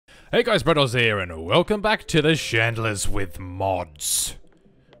Hey guys, Braydoz here, and welcome back to the Chandlers with mods.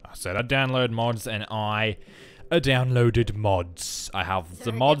 I said I download mods, and I downloaded mods. I have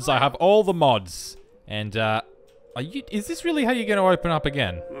the mods, I have all the mods. And, is this really how you're gonna open up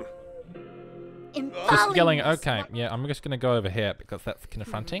again? Just yelling, okay, yeah, I'm just gonna go over here because that's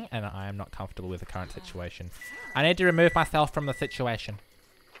confronting, and I am not comfortable with the current situation. I need to remove myself from the situation.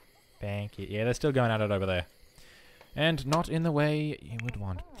 Thank you. Yeah, they're still going at it over there. And not in the way you would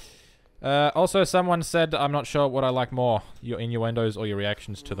want. Also, someone said, I'm not sure what I like more, your innuendos or your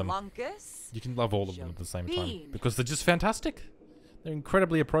reactions to them. You can love all of them at the same time. Because they're just fantastic. They're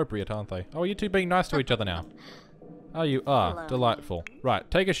incredibly appropriate, aren't they? Oh, are you two being nice to each other now? Oh, you are. Delightful. Right,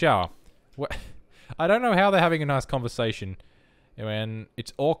 take a shower. I don't know how they're having a nice conversation when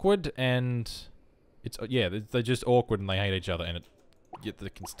it's awkward and... yeah, they're just awkward and they hate each other, and yet they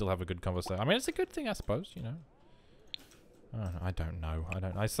can still have a good conversation. I mean, it's a good thing, I suppose, you know. I don't know.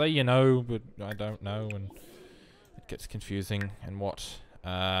 I say you know, but I don't know, and it gets confusing. And what?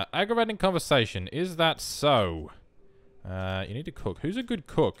 Aggravating conversation. Is that so? You need to cook. Who's a good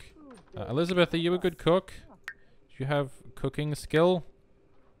cook? Elizabeth, are you a good cook? Do you have cooking skill?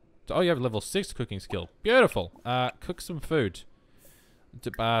 Oh, you have level 6 cooking skill. Beautiful. Cook some food.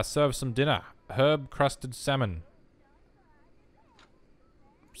 Serve some dinner. Herb-crusted salmon.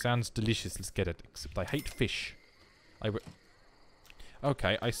 Sounds delicious. Let's get it. Except I hate fish.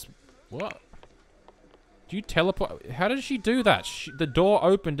 Okay, what? Do you teleport? How did she do that? The door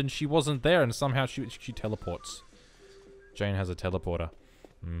opened and she wasn't there, and somehow she teleports. Jane has a teleporter.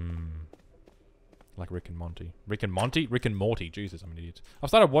 Like Rick and Monty. Rick and Monty? Rick and Morty. Jesus, I'm an idiot. I've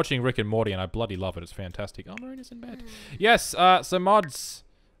started watching Rick and Morty and I bloody love it. It's fantastic. Oh, Marina's in bed. Yes, so mods.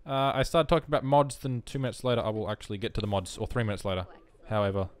 I started talking about mods, then 2 minutes later I will actually get to the mods. Or 3 minutes later.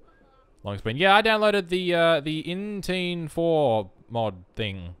 However long it's been. Yeah, I downloaded the In-Teen 4 mod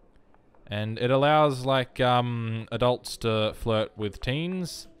thing. And it allows, like, adults to flirt with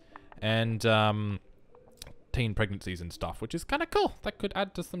teens. And, teen pregnancies and stuff, which is kind of cool. That could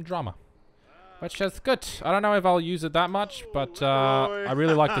add to some drama. Which is good. I don't know if I'll use it that much, but, I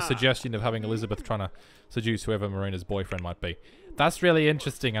really like the suggestion of having Elizabeth trying to seduce whoever Marina's boyfriend might be. That's really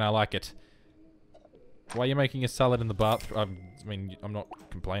interesting, and I like it. Why are you making a salad in the bathroom? I mean, I'm not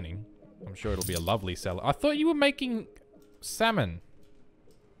complaining. I'm sure it'll be a lovely salad. I thought you were making salmon.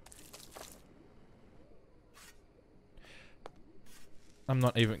 I'm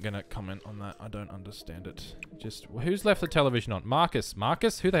not even gonna comment on that. I don't understand it. Just, who's left the television on? Marcus.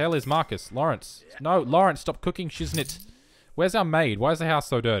 Marcus? Who the hell is Marcus? Lawrence. No, Lawrence, stop cooking shiznit. Where's our maid? Why is the house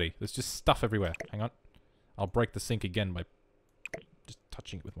so dirty? There's just stuff everywhere. Hang on. I'll break the sink again by just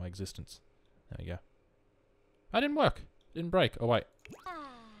touching it with my existence. There you go. That didn't work. Didn't break. Oh, wait.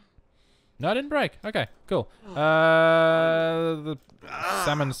 No, it didn't break. Okay, cool. The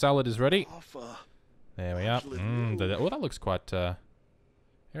salmon salad is ready. There we are. Oh, that looks quite,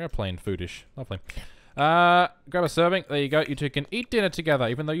 airplane foodish. Lovely. Grab a serving. There you go. You two can eat dinner together,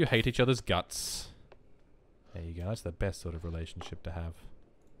 even though you hate each other's guts. There you go. That's the best sort of relationship to have.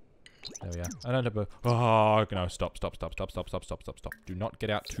 There we are. I don't have a... Oh, no. Stop. Do not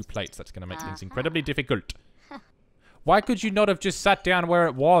get out 2 plates. That's going to make things incredibly difficult. Why could you not have just sat down where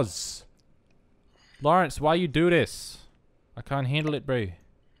it was? Lawrence, why you do this? I can't handle it, Brie.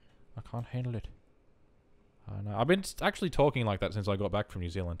 I can't handle it. I know. I've been actually talking like that since I got back from New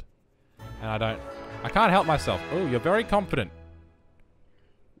Zealand. And I can't help myself. Oh, you're very confident.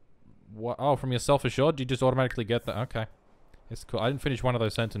 What? Oh, from your self-assured? You just automatically get that? Okay. It's cool. I didn't finish one of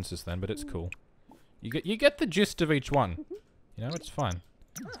those sentences then, but it's cool. You get the gist of each one. You know, it's fine.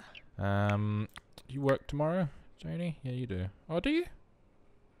 You work tomorrow, Janie? Yeah, you do. Oh, do you?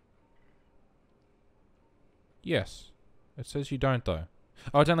 Yes. It says you don't, though.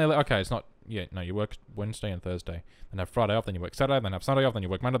 Oh, it's only... Okay, it's not... Yeah, no, you work Wednesday and Thursday. Then have Friday off, then you work Saturday, then have Sunday off, then you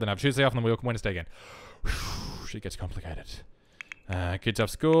work Monday, then have Tuesday off, and then we work Wednesday again. Shit gets complicated. Kids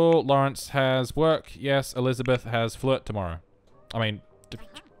have school. Lawrence has work. Yes, Elizabeth has flirt tomorrow. I mean...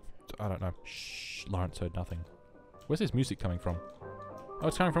 I don't know. Shh, Lawrence heard nothing. Where's this music coming from? Oh,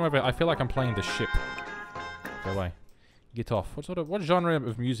 it's coming from over... I feel like I'm playing the ship. Go away. Get off. What genre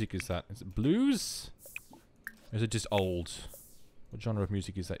of music is that? Is it blues? Or is it just old? What genre of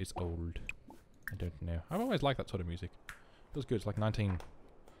music is that? It's old. I don't know. I've always liked that sort of music. It was good. It's like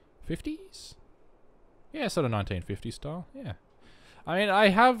 1950s? Yeah, sort of 1950s style. Yeah. I mean, I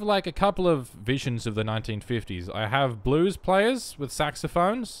have like a couple of visions of the 1950s. I have blues players with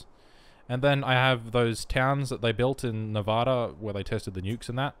saxophones. And then I have those towns that they built in Nevada where they tested the nukes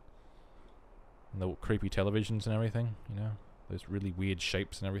and that. And the creepy televisions and everything, you know. Those really weird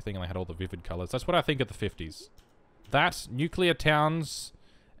shapes and everything, and they had all the vivid colors. That's what I think of the 50s. That, nuclear towns,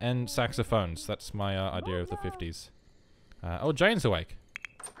 and saxophones. That's my idea of the 50s. Oh, Jane's awake.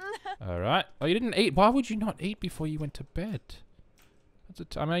 Alright. Oh, you didn't eat. Why would you not eat before you went to bed?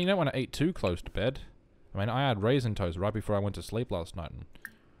 I mean, you don't want to eat too close to bed. I mean, I had raisin toast right before I went to sleep last night, and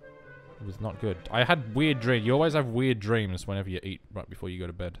it was not good. I had weird dreams. You always have weird dreams whenever you eat right before you go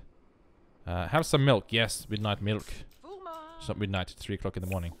to bed. Have some milk. Yes, midnight milk. It's not midnight, it's 3 o'clock in the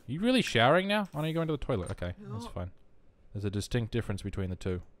morning. Are you really showering now? Why don't you go into the toilet? Okay, that's fine. There's a distinct difference between the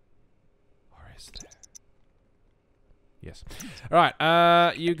two. Or is there? Yes.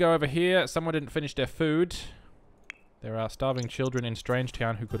 Alright, you go over here. Someone didn't finish their food. There are starving children in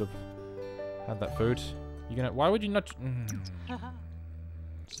Strangetown who could have had that food. You gonna... Why would you not...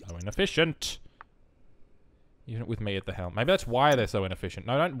 So inefficient. Even with me at the helm. Maybe that's why they're so inefficient.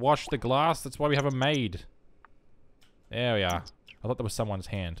 No, don't wash the glass. That's why we have a maid. There we are. I thought that was someone's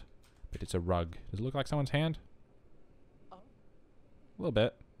hand. But it's a rug. Does it look like someone's hand? A little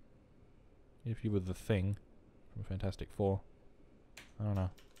bit. If you were the Thing from Fantastic Four. I don't know.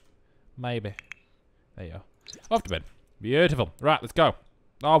 Maybe. There you go. Off to bed. Beautiful. Right, let's go.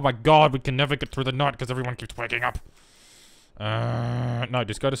 Oh my god, we can never get through the night because everyone keeps waking up. No,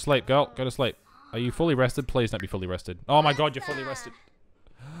 just go to sleep, girl. Go to sleep. Are you fully rested? Please don't be fully rested. Oh my god, you're fully rested.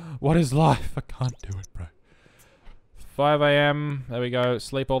 What is life? I can't do it, bro. 5 AM. There we go.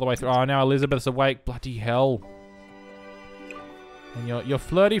 Sleep all the way through. Oh, now Elizabeth's awake. Bloody hell. And you're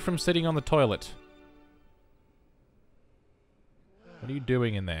flirty from sitting on the toilet. What are you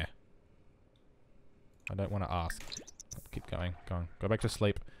doing in there? I don't want to ask. Keep going. Go on. Go back to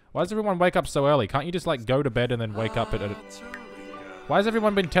sleep. Why does everyone wake up so early? Can't you just, like, go to bed and then wake up at... Why has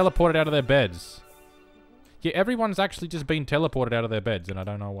everyone been teleported out of their beds? Yeah, everyone's actually just been teleported out of their beds, and I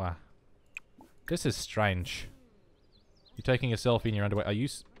don't know why. This is strange. You're taking a selfie in your underwear. Are you...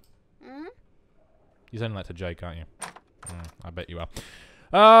 You're sending that to Jake, aren't you? I bet you are.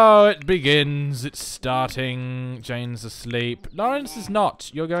 Oh, it begins. It's starting. Jane's asleep. Lawrence is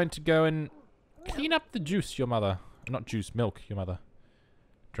not. You're going to go and clean up the juice your mother... Not juice, milk your mother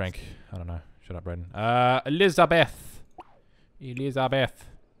drank. I don't know. Shut up, Braden. Elizabeth. Elizabeth.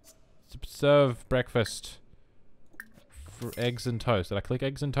 Serve breakfast. For eggs and toast. Did I click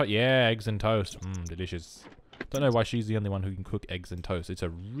eggs and toast? Yeah, eggs and toast. Delicious. Don't know why she's the only one who can cook eggs and toast. It's a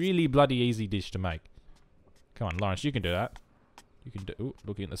really bloody easy dish to make. Come on, Lawrence, you can do that. You can do... Ooh,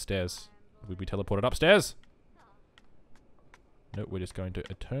 looking at the stairs. Would we teleported upstairs? Nope, we're just going to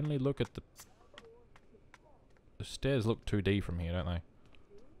eternally look at the... The stairs look 2D from here, don't they?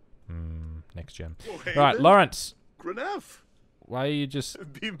 Next gen. Right, Lawrence. Grenef. Why are you just...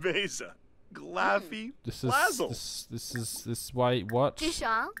 Bimeza. Glaffy. This is why... What?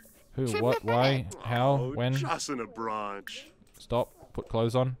 Who? What? Why? How? When? Just in a branch. Stop. Put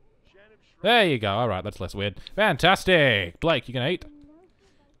clothes on. There you go. Alright, that's less weird. Fantastic. Blake, you gonna eat?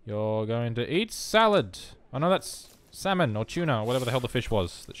 You're going to eat salad. I know that's salmon or tuna or whatever the hell the fish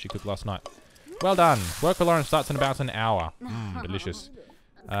was that she cooked last night. Well done. Work for Lawrence starts in about an hour. Delicious.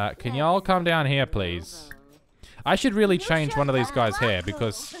 Can y'all come down here, please? I should really change one of these guys' hair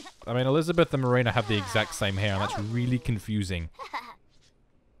because, I mean, Elizabeth and Marina have the exact same hair and that's really confusing.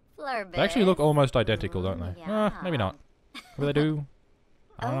 They actually look almost identical, don't they? Maybe not. Maybe they do.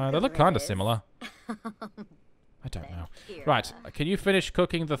 I don't know. They look kind of similar. I don't know. Right. Can you finish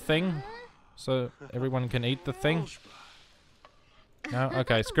cooking the thing so everyone can eat the thing? No?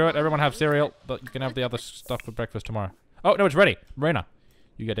 Okay, screw it. Everyone have cereal, but you can have the other stuff for breakfast tomorrow. Oh, no, it's ready. Marina,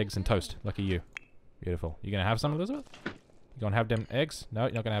 you get eggs and toast. Lucky you. Beautiful. You gonna have some, Elizabeth? You gonna have them eggs? No,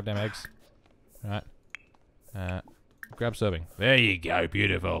 you're not gonna have them eggs. Alright. Grab serving. There you go.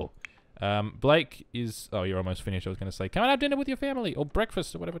 Beautiful. Blake is... Oh, you're almost finished. I was gonna say, come and have dinner with your family. Or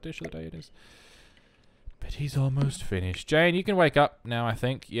breakfast, or whatever dish of the day it is. But he's almost finished. Jane, you can wake up now, I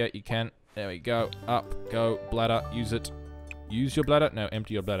think. Yeah, you can. There we go. Up. Go. Bladder. Use it. Use your bladder? No,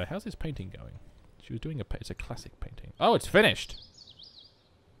 empty your bladder. How's this painting going? She was doing it's a classic painting. Oh, it's finished!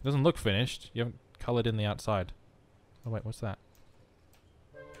 It doesn't look finished. You haven't coloured in the outside. Oh wait, what's that?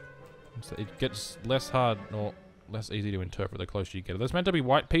 It gets less hard or less easy to interpret the closer you get. There's meant to be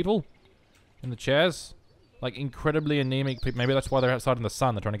white people in the chairs. Like incredibly anemic people. Maybe that's why they're outside in the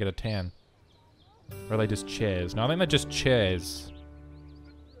sun. They're trying to get a tan. Or are they just chairs? No, I think they're just chairs.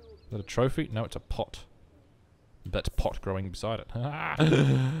 Is that a trophy? No, it's a pot. That's pot growing beside it.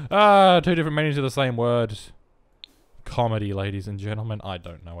 Two different meanings of the same word. Comedy, ladies and gentlemen. I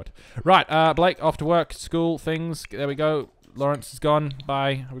don't know it. Right, Blake, off to work, school, things. There we go. Lawrence is gone.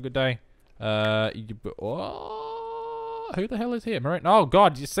 Bye. Have a good day. Who the hell is here? Marine? Oh,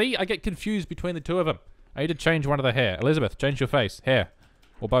 God. You see? I get confused between the two of them. I need to change one of the hair. Elizabeth, change your face. Hair.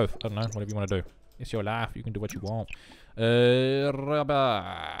 Or both. I don't know. Whatever you want to do. It's your life. You can do what you want.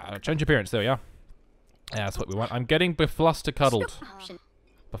 Change appearance. There we are. Yeah, that's what we want. I'm getting befluster-cuddled.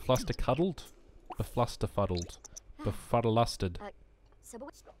 Befluster-cuddled? Befluster-fuddled. Befuddlusted.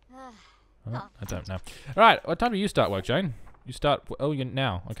 I don't know. Alright, what time do you start work, Jane? You start... Oh, you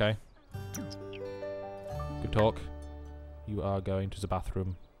now. Okay. Good talk. You are going to the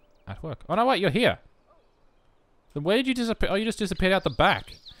bathroom at work. Oh, no, wait, you're here. Then where did you disappear? Oh, you just disappeared out the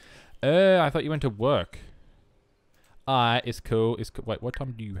back. I thought you went to work. It's cool. Wait, what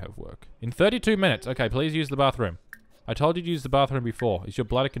time do you have work? In 32 minutes. Okay, please use the bathroom. I told you to use the bathroom before. Is your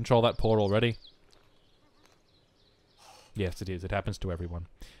bladder control that poor already? Yes, it is. It happens to everyone.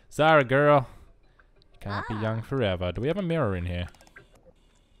 Sorry, girl. You can't be young forever. Do we have a mirror in here?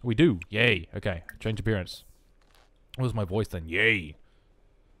 We do. Yay. Okay, change appearance. What was my voice then? Yay.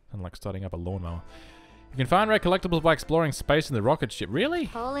 Sound like starting up a lawnmower. You can find rare collectibles by exploring space in the rocket ship. Really?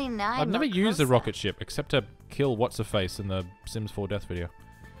 Holy nine. I've never used the rocket ship except to kill what's-her-face in the Sims 4 death video.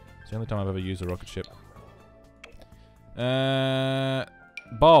 It's the only time I've ever used a rocket ship.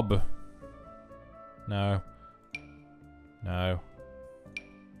 Bob. No. No.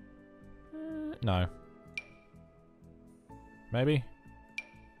 No. Maybe?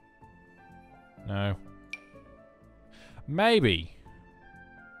 No. Maybe.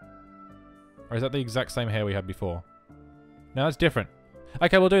 Or is that the exact same hair we had before? No, that's different.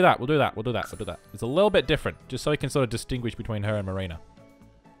 Okay, we'll do that. We'll do that. We'll do that. We'll do that. It's a little bit different, just so we can sort of distinguish between her and Marina.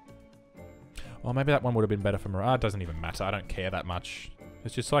 Or maybe that one would have been better for Marina. It doesn't even matter. I don't care that much.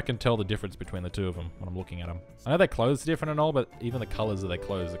 It's just so I can tell the difference between the two of them when I'm looking at them. I know their clothes are different and all, but even the colors of their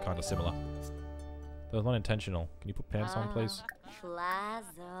clothes are kind of similar. That was not intentional. Can you put pants on, please?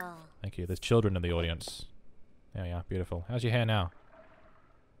 Thank you. There's children in the audience. There we are. Beautiful. How's your hair now?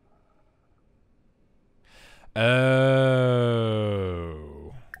 Oh.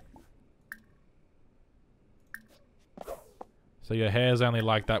 So your hair's only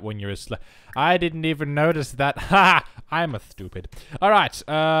like that when you're asleep. I didn't even notice that. Ha! I'm a stupid. Alright,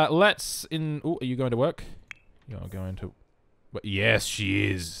 let's in... Ooh, are you going to work? You're going to... Yes, she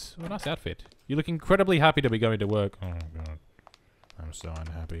is. Oh, nice outfit. You look incredibly happy to be going to work. Oh, God. I'm so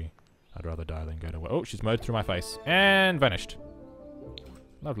unhappy. I'd rather die than go to work. Oh, she's mowed through my face. And vanished.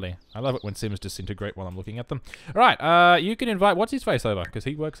 Lovely. I love it when Sims disintegrate while I'm looking at them. Alright, you can invite what's-his-face over, because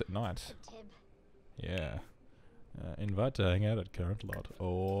he works at night. Yeah. Invite to hang out at current lot.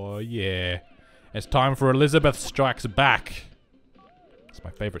 Oh, yeah. It's time for Elizabeth Strikes Back. It's my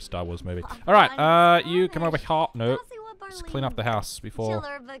favorite Star Wars movie. Alright, you come over here. No. Just clean up the house before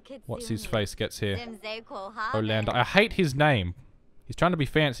what's-his-face gets here. Orlando. I hate his name. He's trying to be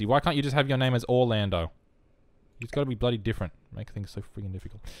fancy. Why can't you just have your name as Orlando? He's got to be bloody different. Make things so freaking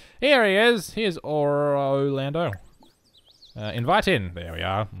difficult. Here he is. Here's Orlando. Invite in. There we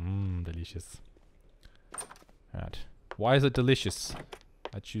are. Mmm, delicious. Alright. Why is it delicious?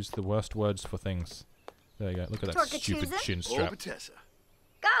 I choose the worst words for things. There you go. Look at that stupid chin strap.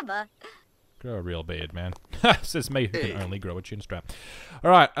 Grow a real beard, man. Says me who can only grow a chin strap.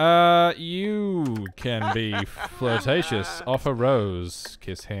 Alright, you can be flirtatious. Offer rose.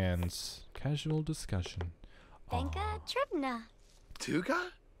 Kiss hands. Casual discussion.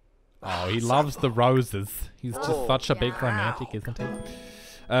 Tuga? Oh, he loves the roses. He's just such a big romantic, isn't he?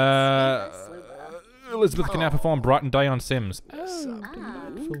 Elizabeth can now perform Bright and Day on Sims. Oh,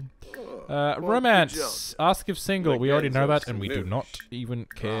 delightful. Romance. Ask if single. We already know that, and we do not even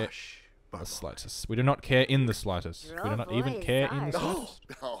care the slightest. We do not care in the slightest. We do not even care in the slightest.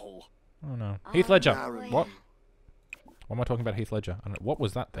 Oh, no. Heath Ledger. What? Why am I talking about Heath Ledger? I don't know. What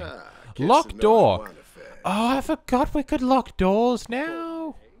was that thing? Locked door. Oh, I forgot we could lock doors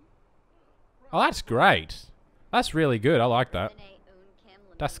now. Oh, that's great. That's really good. I like that.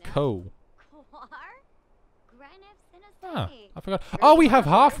 That's cool. Ah, I forgot. Oh, we have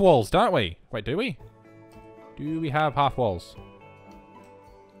half walls, don't we? Wait, do we? Do we have half walls?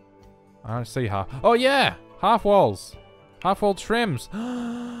 I don't see half. Oh, yeah. Half walls. Half wall trims.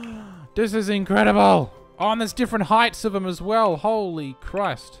 This is incredible. Oh, and there's different heights of them as well. Holy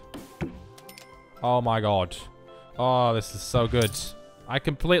Christ. Oh my God. Oh, this is so good. I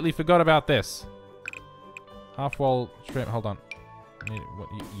completely forgot about this. Half wall trim. Hold on.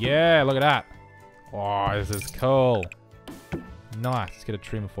 Yeah, look at that. Oh, this is cool. Nice. Let's get a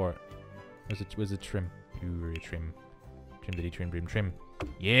trim for it. Where's the trim? Ooh, trim. Trim, diddy, trim, trim, trim.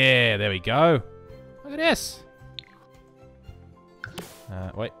 Yeah, there we go. Look at this.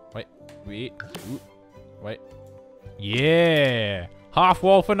 Wait. Ooh, wait. Yeah. Half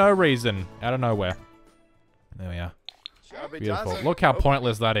wall for no reason. Out of nowhere. There we are. Beautiful. Look how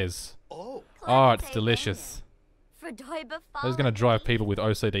pointless that is. Oh, it's delicious. That is going to drive people with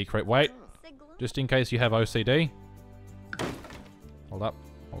OCD crazy. Wait. Just in case you have OCD. Hold up.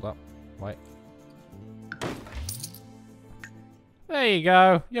 Hold up. Wait. There you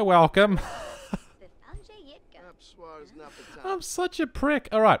go. You're welcome. I'm such a prick.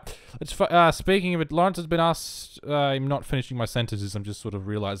 Alright. Speaking of it, Lawrence has been asked... I'm not finishing my sentences. I'm just sort of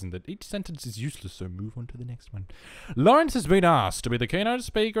realizing that each sentence is useless, so move on to the next one. Lawrence has been asked to be the keynote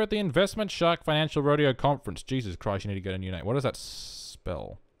speaker at the Investment Shark Financial Rodeo Conference. Jesus Christ, you need to get a new name. What does that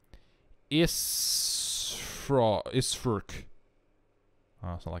spell? Isfruk.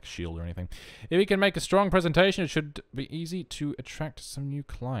 Oh, it's not like shield or anything. If he can make a strong presentation, it should be easy to attract some new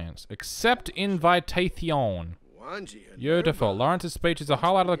clients. Accept invitation. Beautiful. Lawrence's speech is a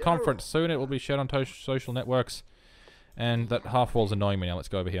highlight of the conference. Soon it will be shared on social networks. And that half wall's annoying me now. Let's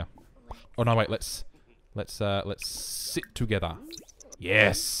go over here. Oh no, wait. Let's sit together.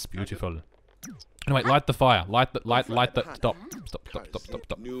 Yes, beautiful. No, wait. Light the fire. Light the. Stop.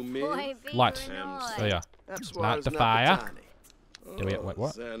 Light. There you are. Light the fire. Wait,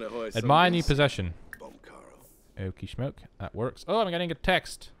 what? Admire new possession. Okie smoke. That works. Oh, I'm getting a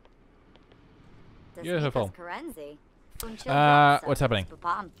text. Beautiful. What's happening? Did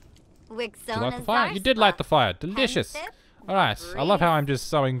you light the fire? You did light the fire. Delicious. Alright. I love how I'm just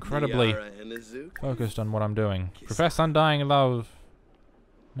so incredibly focused on what I'm doing. Profess undying love.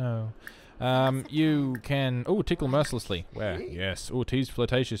 No. You can... Oh, tickle mercilessly. Where? Yes. Oh, tease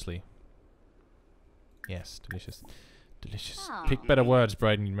flirtatiously. Yes. Delicious. Delicious. Pick better words,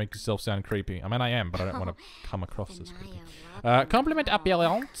 Brayden. You make yourself sound creepy. I mean, I am, but I don't want to come across as creepy. Compliment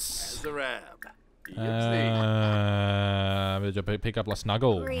appearance. Pick up la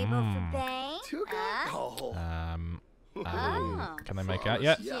snuggle. Can they make out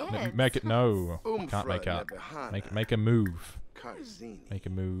yet? Make it no. Can't make out. Make a move. Make a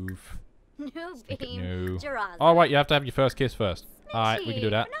move. Make it no. Oh wait, you have to have your first kiss first. Alright, we can do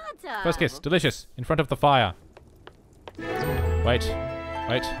that. First kiss, delicious, in front of the fire. Wait.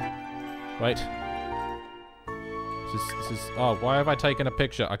 This is. Oh, why have I taken a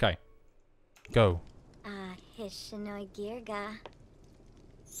picture? Okay. Go.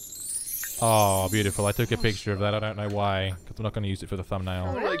 Oh, beautiful. I took a picture of that. I don't know why. Because I'm not going to use it for the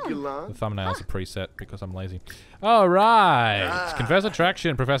thumbnail. The thumbnail's a preset because I'm lazy. Alright. Confess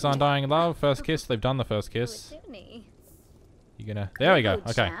attraction. Profess undying love. First kiss. They've done the first kiss. You're gonna... There we go.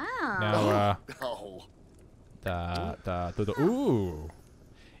 Okay. Now, ooh.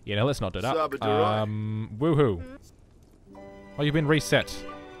 Yeah, no, let's not do that. Woohoo. Oh, you've been reset.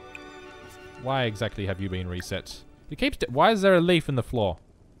 Why exactly have you been reset? It keeps... Why is there a leaf in the floor?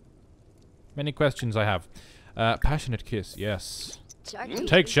 Many questions I have. Passionate kiss, yes.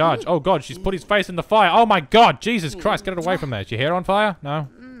 Take charge. Oh god, she's put his face in the fire. Oh my god, Jesus Christ, get it away from there. Is your hair on fire? No?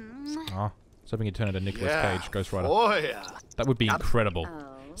 Oh, I was hoping you'd turn into Nicolas Cage, Ghost Rider. That would be incredible.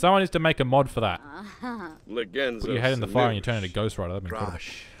 Someone needs to make a mod for that. Put your head in the fire and you turn into Ghost Rider. That'd be incredible.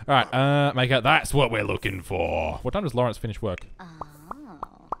 Alright, make out. That's what we're looking for. What time does Lawrence finish work?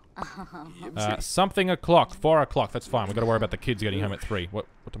 Something o'clock. 4 o'clock. That's fine. We've got to worry about the kids getting home at 3. What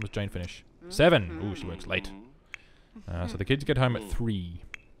time does Jane finish? 7. Ooh, she works late. So the kids get home at 3.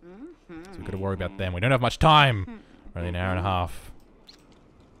 So we've got to worry about them. We don't have much time. Only an hour and a half.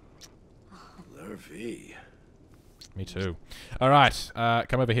 Me too. Alright,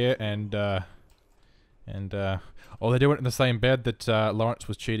 come over here and oh, they're doing it in the same bed that Lawrence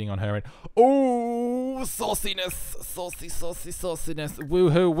was cheating on her in. Oh, sauciness! Sauciness!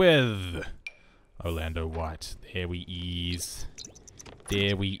 Woohoo with Orlando White. There we is.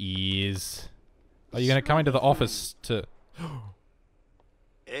 There we is. Are you going to come into the office to...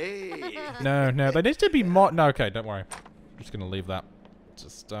 No, there needs to be more... No, okay, don't worry. I'm just going to leave that.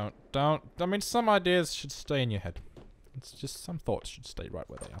 Just don't... I mean, some ideas should stay in your head. It's just some thoughts should stay right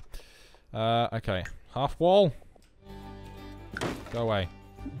where they are. Okay. Half wall. Go away.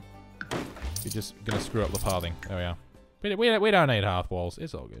 You're just going to screw up the pathing. There we are. We don't need half walls.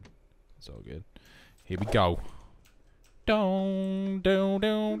 It's all good. It's all good. Here we go.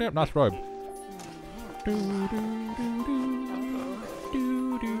 Nice robe.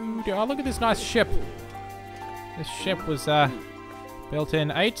 Oh, look at this nice ship. This ship was built in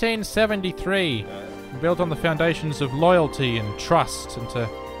 1873. Built on the foundations of loyalty and trust, and to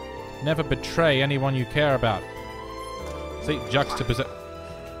never betray anyone you care about. See, juxtaposition.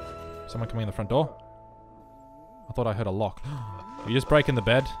 Someone coming in the front door? I thought I heard a lock. Are you just breaking the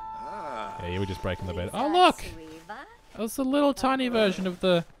bed? Yeah, you were just breaking the bed. Oh, look! That's a little tiny version of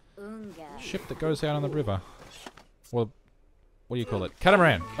the ship that goes out on the river. Well, what do you call it?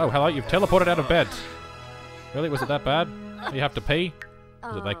 Catamaran. Oh, hello, you've teleported out of bed. Really? Was it that bad? You have to pee?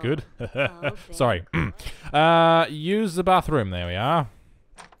 Was it that good? Sorry. Use the bathroom. There we are.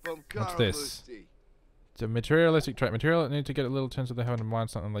 What's this? The materialistic trait. Material that need to get a little sense of they haven't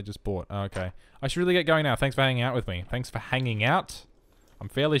mind something they just bought. Oh, okay. I should really get going now. Thanks for hanging out with me. Thanks for hanging out. I'm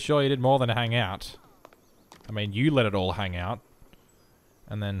fairly sure you did more than hang out. I mean, you let it all hang out.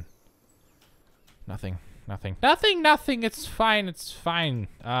 And then... Nothing. Nothing. Nothing, nothing. It's fine. It's fine.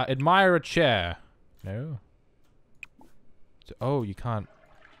 Admire a chair. No. Oh, you can't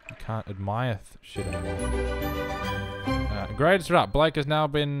admire shit anymore. Grades are up. Blake has now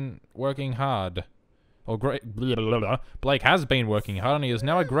been working hard. Or Blake has been working hard and he is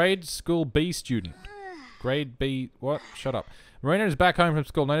now a grade school B student. Grade B... What? Shut up. Marina is back home from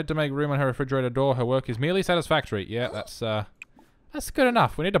school. Needed to make room on her refrigerator door. Her work is merely satisfactory. Yeah, that's good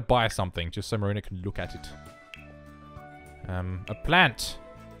enough. We need to buy something just so Marina can look at it. A plant.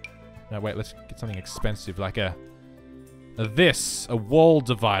 No, wait. Let's get something expensive like a wall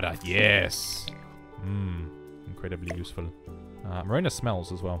divider. Yes. Incredibly useful. Marina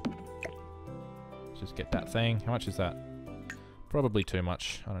smells as well. Let's just get that thing. How much is that? Probably too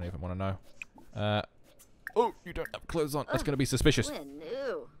much. I don't even want to know. Oh, you don't have clothes on. That's going to be suspicious.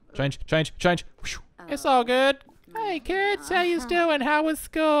 Change. It's all good. Hey, kids. How you doing? How was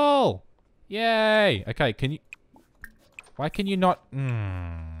school? Yay. Okay, can you... Why can you not...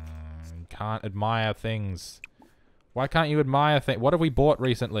 can't admire things. Why can't you admire things? What have we bought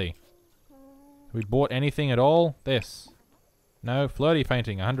recently? Have we bought anything at all? This. No. Flirty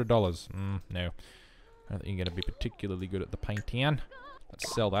painting. $100. No. I don't think you're going to be particularly good at the painting.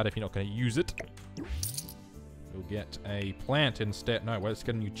 Let's sell that if you're not going to use it. We'll get a plant instead. No, let's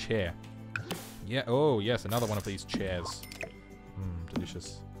get a new chair. Yeah. Oh, yes. Another one of these chairs.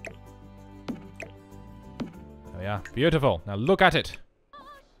 Delicious. There we are. Beautiful. Now look at it.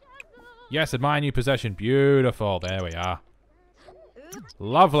 Yes, admire new possession. Beautiful. There we are.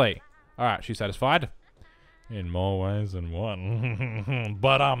 Lovely. Alright, she's satisfied. In more ways than one.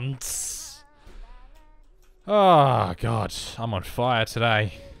 But, oh, God. I'm on fire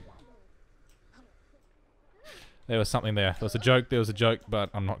today. There was something there. There was a joke, but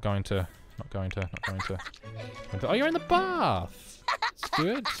I'm not going to. Oh, you're in the bath. That's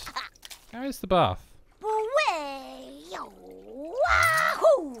good. How is the bath?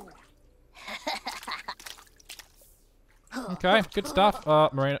 Okay, good stuff.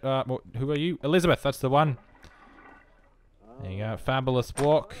 Marina, who are you? Elizabeth, that's the one. There you go. Fabulous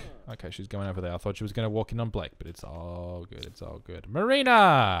walk. Okay, she's going over there. I thought she was going to walk in on Blake, but it's all good. It's all good.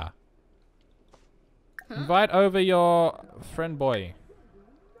 Marina! Invite over your friend boy.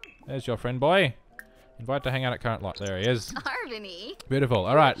 There's your friend boy. Invite to hang out at current lot. There he is. Beautiful.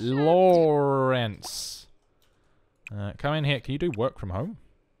 All right, Lawrence. Come in here. Can you do work from home?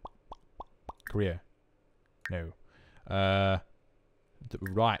 Career. No.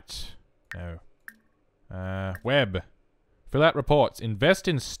 Right. No. Web. Fill out reports. Invest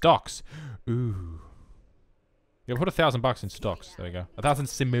in stocks. Ooh. You put $1,000 in stocks. There we go. 1,000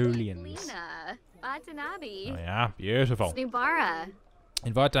 simoleons. Oh yeah, beautiful.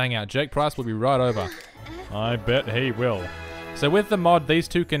 Invite to hang out. Jake Price will be right over. I bet he will. So with the mod, these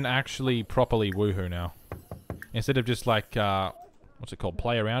two can actually properly woohoo now. Instead of just like, what's it called?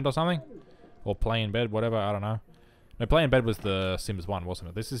 Play around or something? Or play in bed, whatever, I don't know. No, play in bed was the Sims 1, wasn't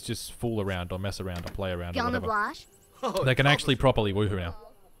it? This is just fool around or mess around or play around or whatever. They can actually properly woohoo now.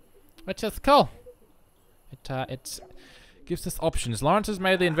 Which is cool. It gives us options. Lawrence has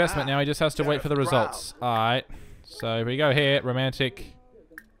made the investment now, he just has to wait for the results. Alright. So we go here, romantic.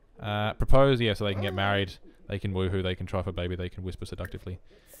 Propose, yeah, so they can get married. They can woohoo, they can try for baby, they can whisper seductively.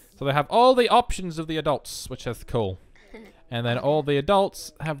 So they have all the options of the adults, which is cool. And then all the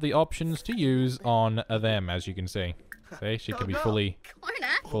adults have the options to use on them, as you can see. See, she can be fully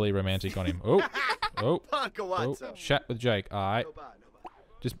romantic on him. Oh, chat with Jake. Alright.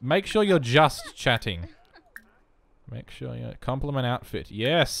 Just make sure you're just chatting. Make sure you compliment outfit.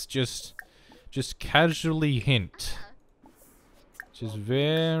 Yes, just casually hint. Just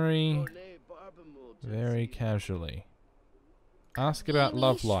very casually. Ask about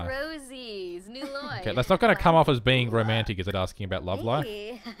love life. Okay, that's not going to come off as being romantic, is it? Asking about love life.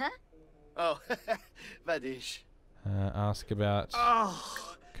 Oh, Vadish. Ask about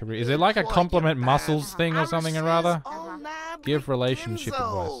career. Is it like a compliment muscles thing or something or rather? Give relationship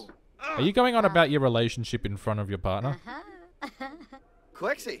advice. Are you going on about your relationship in front of your partner?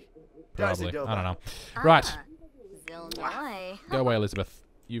 Quexy. Probably. I don't know. Right. Go away, Elizabeth.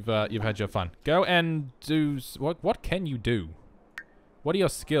 You've had your fun. Go and do what can you do? What are your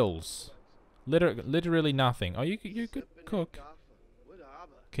skills? Literally nothing. Oh, you could cook.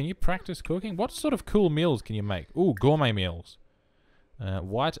 Can you practice cooking? What sort of cool meals can you make? Ooh, gourmet meals.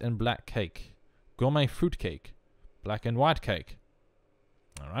 White and black cake. Gourmet fruit cake. Black and white cake.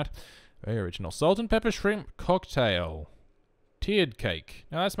 Alright. Very original. Salt and pepper shrimp cocktail. Tiered cake.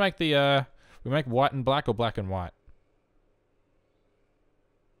 Now let's make the, we make white and black or black and white?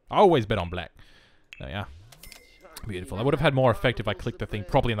 I always bet on black. There we are. Beautiful. I would have had more effect if I clicked the thing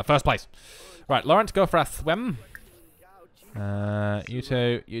properly in the first place. Right, Lawrence, go for a swim. You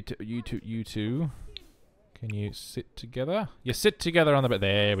two. Can you sit together? You sit together on the bed.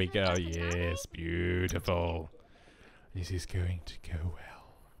 There we go. Yes, beautiful. This is going to go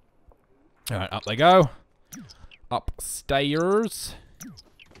well. Alright, up they go. Upstairs.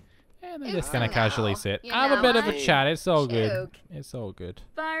 And they're just going to casually sit. Have a bit of a chat. It's all good. It's all good.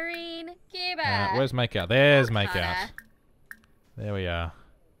 Where's makeout? There's makeout. There we are.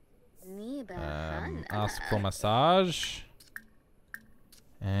 Ask for massage.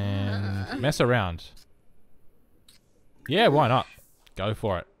 And mess around. Yeah, why not? Go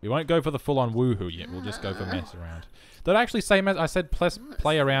for it. We won't go for the full-on woohoo yet. We'll just go for mess around. Did I actually say mess? I said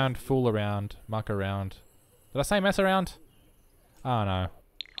play around, fool around, muck around. Did I say mess around? Oh no.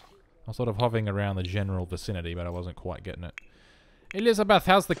 I was sort of hovering around the general vicinity, but I wasn't quite getting it. Elizabeth,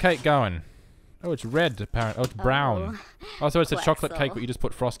 how's the cake going? Oh, it's red, apparently. Oh, it's brown. Oh, so it's a chocolate cake, but you just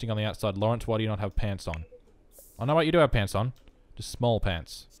put frosting on the outside. Lawrence, why do you not have pants on? Oh, no, wait, you do have pants on. Just small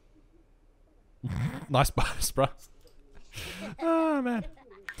pants. Nice bias, bro. Oh, man.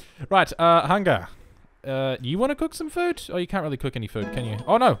 Right, hunger. You want to cook some food? Oh, you can't really cook any food, can you?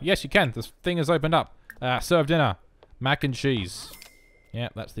 Oh, no. Yes, you can. This thing has opened up. Serve dinner. Mac and cheese. Yeah,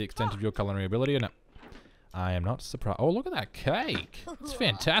 that's the extent of your culinary ability, isn't it? I am not surprised. Oh, look at that cake. It's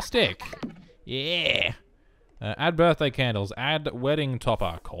fantastic. Yeah. Add birthday candles. Add wedding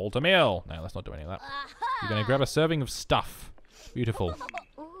topper. Call to meal. No, let's not do any of that. You're going to grab a serving of stuff. Beautiful.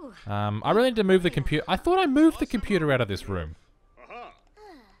 I really need to move the computer. I thought I moved the computer out of this room.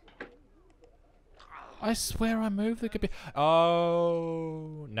 I swear I moved the computer.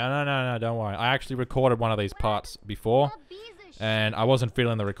 Oh. No, don't worry. I actually recorded one of these parts before. And I wasn't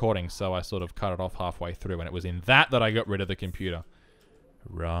feeling the recording, so I sort of cut it off halfway through. And it was in that I got rid of the computer.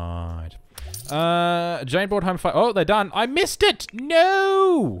 Right. Jane brought home 5. Oh, they're done. I missed it!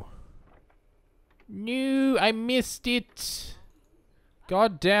 No! No, I missed it.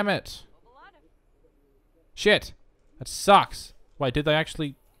 God damn it. Shit. That sucks. Wait, did they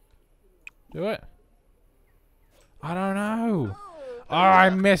actually do it? I don't know. Oh,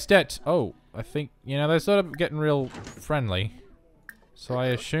 I missed it. Oh, I think, you know, they're sort of getting real friendly. So I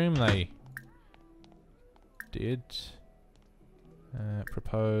assume they did.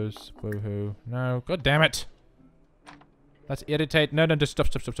 Propose. Woohoo. No. God damn it. Let's irritate. No, just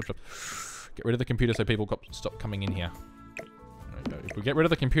stop. Get rid of the computer so people stop coming in here. There we go. If we get rid of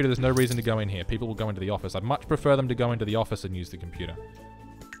the computer, there's no reason to go in here. People will go into the office. I'd much prefer them to go into the office and use the computer.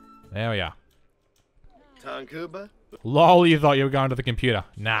 There we are. Tonkuba? Lol, you thought you were going to the computer.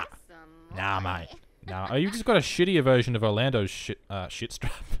 Nah. Nah, mate. Nah. Oh, you've just got a shittier version of Orlando's shit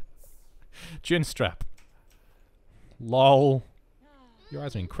strap. Chin strap. Lol. Your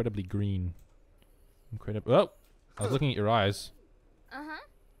eyes are incredibly green. Incredible. Oh, I was looking at your eyes.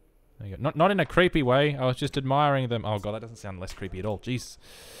 There you go. Not in a creepy way. I was just admiring them. Oh god, that doesn't sound less creepy at all. Jeez.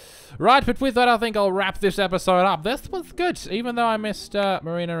 Right, but with that, I think I'll wrap this episode up. This was good, even though I missed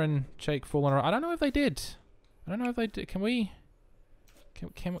Marina and Jake falling around. I don't know if they did. I don't know if they did. Can we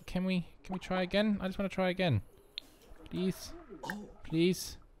try again? I just want to try again. Please.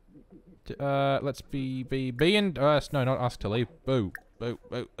 Please. Let's be in. No, not ask to leave. Boo. Boo.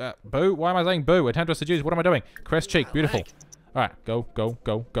 Boo. Boo. Why am I saying boo? Attempt to seduce. What am I doing? Crest cheek. Beautiful. Alright. Go.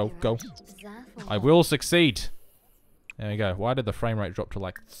 I will succeed. There we go. Why did the frame rate drop to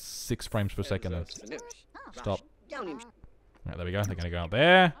like 6 frames per second? Stop. Right, there we go. They're going to go out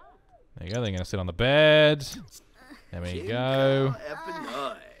there. There you go. They're going to sit on the bed. There we go.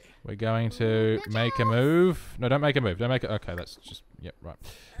 We're going to make a move. No, don't make a move. Don't make it. Okay, that's just... Yep, right.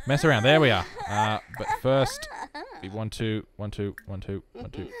 Mess around. There we are. But first, we want to...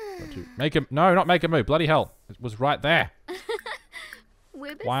 Make a... No, not make a move. Bloody hell. It was right there.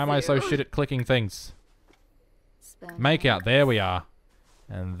 Why am I so shit at clicking things? Make out. There we are.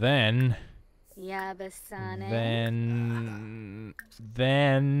 And then... Where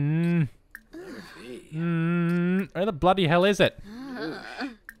the bloody hell is it?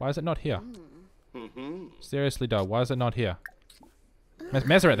 Why is it not here? Seriously, though, why is it not here?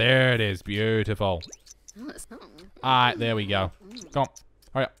 Measure it. There it is. Beautiful. Alright, there we go. Come on.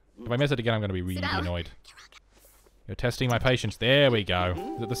 Hurry up. If I miss it again, I'm going to be really annoyed. You're testing my patience. There we go.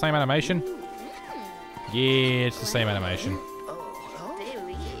 Is it the same animation? Yeah, it's the same animation.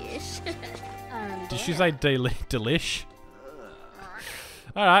 Did she say delish?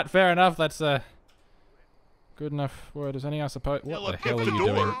 Alright, fair enough. That's a good enough word as any, I suppose. What the hell are you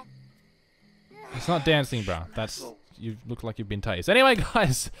doing? It's not dancing, bro. That's... You look like you've been tased. Anyway,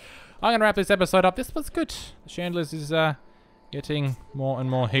 guys, I'm going to wrap this episode up. This was good. Chandlers is getting more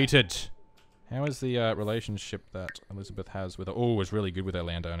and more heated. How is the relationship that Elizabeth has with... Oh, it's really good with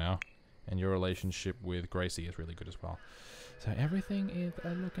Orlando now. And your relationship with Gracie is really good as well. So everything is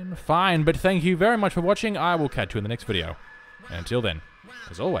looking fine. But thank you very much for watching. I will catch you in the next video. And until then,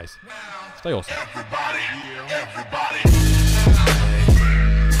 as always, stay awesome. Everybody.